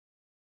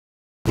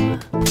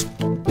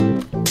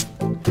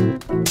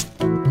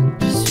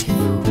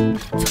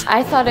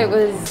I thought it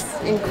was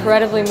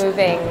incredibly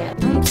moving.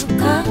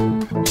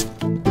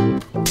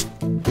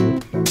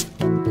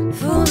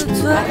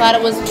 I thought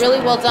it was really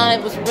well done.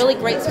 It was a really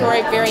great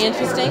story, very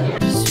interesting.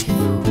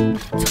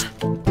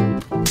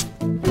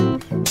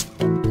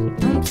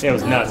 It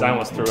was nuts. I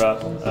almost threw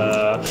up.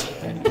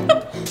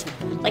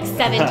 Like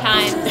 7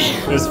 times.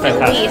 It was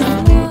fantastic.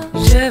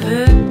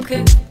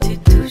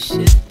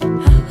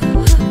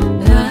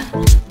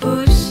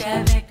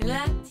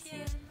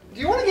 Do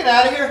you want to get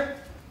out of here?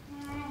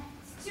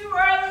 It's too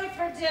early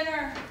for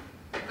dinner.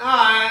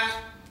 I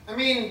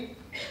mean,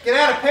 get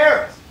out of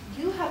Paris.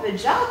 You have a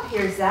job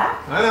here,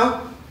 Zach. I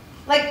know.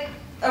 Like,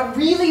 a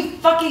really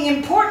fucking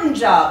important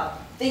job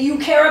that you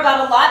care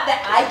about a lot,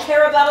 that I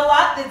care about a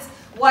lot. That's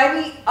why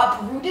we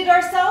uprooted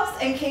ourselves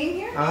and came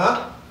here.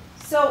 Uh-huh.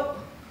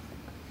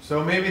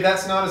 So maybe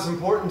that's not as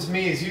important to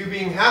me as you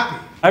being happy.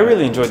 I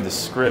really enjoyed the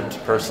script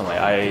personally.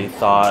 I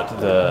thought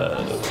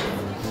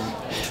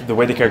the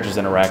way the characters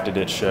interacted,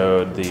 it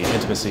showed the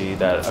intimacy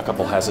that a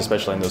couple has,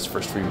 especially in those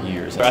first few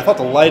years. I thought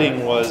the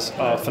lighting was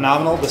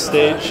phenomenal. The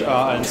stage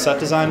and set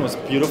design was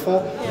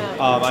beautiful.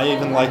 I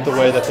even liked the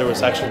way that there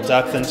was actual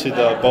depth into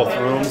both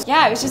rooms.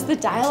 Yeah, it was just the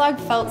dialogue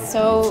felt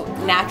so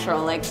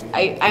natural. Like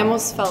I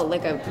almost felt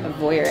like a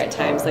voyeur at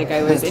times. Like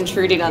I was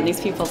intruding on these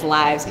people's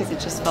lives because it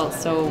just felt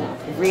so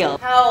real.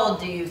 how old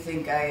do you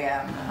think I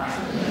am?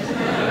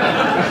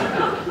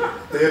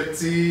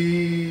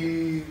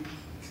 32?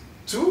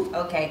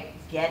 Okay,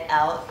 get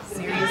out.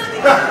 Seriously,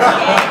 get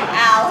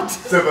out.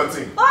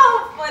 17.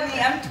 Oh, funny,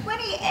 I'm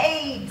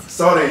 28.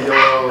 Sorry,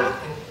 yo.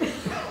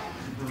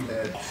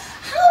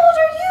 How old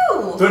are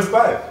you?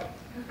 25.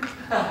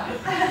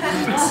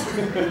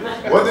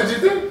 What did you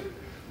think?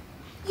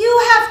 You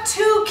have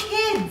 2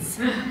 kids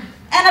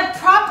and a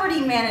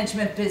property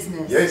management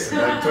business. Yes,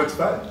 I'm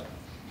 25.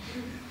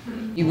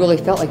 You really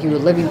felt like you were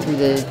living through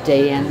the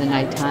day and the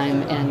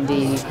nighttime and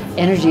the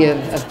energy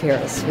of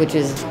Paris, which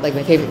is like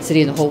my favorite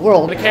city in the whole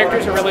world. The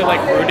characters are really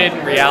like rooted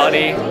in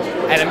reality,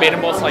 and it made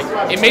them both like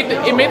it made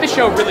the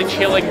show really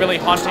chilling, really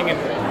haunting, and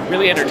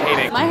really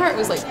entertaining. My heart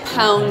was like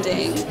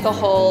pounding the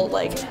whole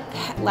like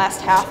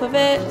last half of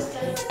it,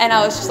 and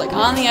I was just like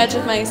on the edge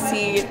of my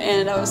seat,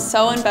 and I was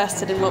so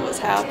invested in what was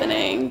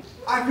happening.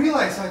 I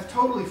realize I've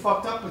totally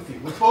fucked up with you,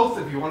 with both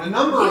of you, on a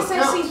number of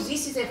counts.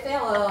 This is a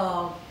fair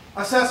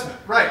Assessment,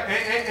 right,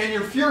 and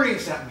you're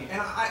furious at me, and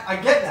I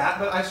get that,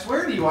 but I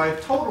swear to you, I have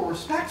total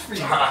respect for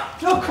you.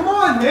 No, come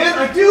on, man,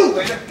 I do,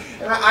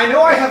 and I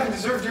know I haven't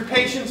deserved your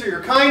patience or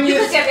your kindness. You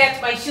could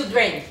get my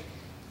children.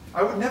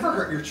 I would never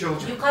hurt your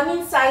children. You come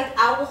inside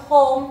our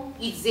home,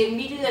 it's the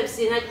middle of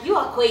the night, you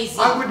are crazy.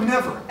 I would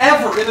never,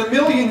 ever, in a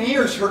million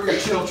years hurt your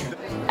children.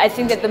 I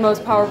think that the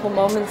most powerful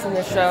moments in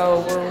the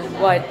show were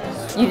what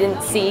you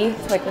didn't see,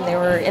 like when they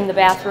were in the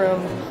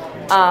bathroom,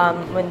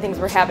 when things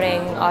were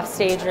happening off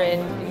stage or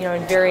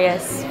in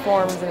various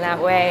forms in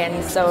that way,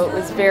 and so it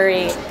was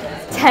very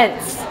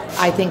tense.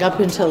 I think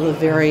up until the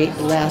very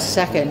last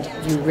second,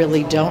 you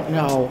really don't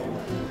know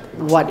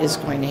what is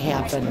going to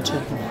happen to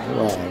him.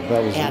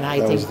 Right, and I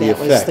think that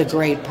was the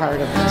great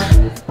part of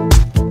it.